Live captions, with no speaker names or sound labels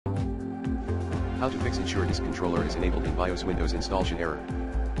How to fix ensure disk controller is enabled in BIOS Windows installation error.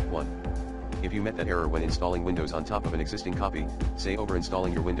 1. If you met that error when installing Windows on top of an existing copy, say over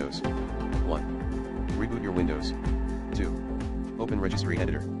installing your Windows. 1. Reboot your Windows. 2. Open registry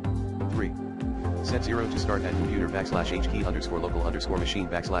editor. 3. Set 0 to start at computer \h key _local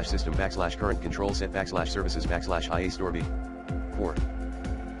 _machine \system \current control set \services \ia store B. 4.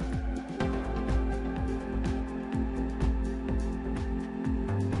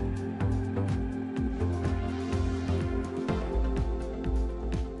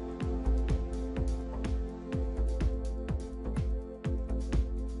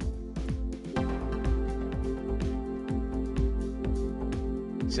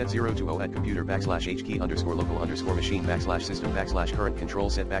 Set 0 to O at computer \h key _local _machine \system \current control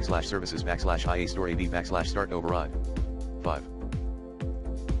set \services \ia store AB /start override. 5.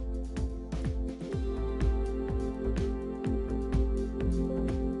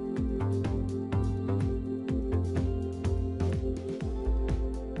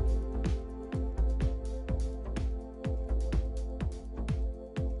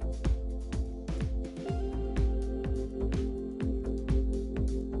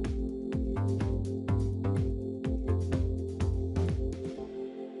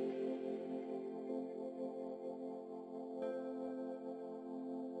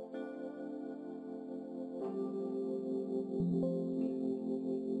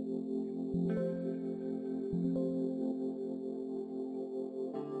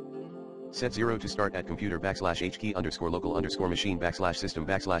 Set 0 to start at computer \h key _local _machine \system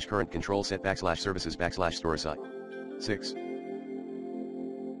 \current control set \services /store aside. 6.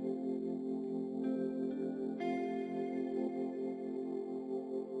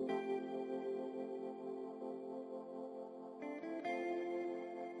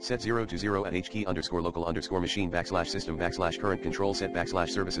 Set 0 to 0 at h key _local _machine \system /current control set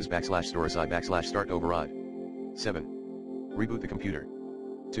 \services /store aside /start override. 7. Reboot the computer.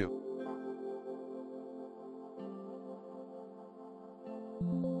 2.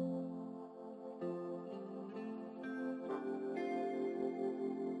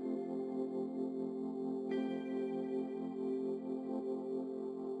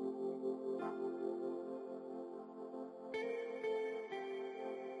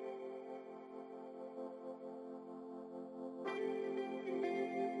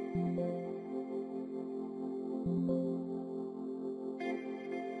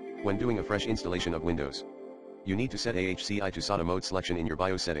 When doing a fresh installation of Windows, you need to set AHCI to SATA mode selection in your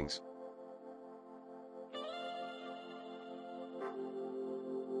BIOS settings.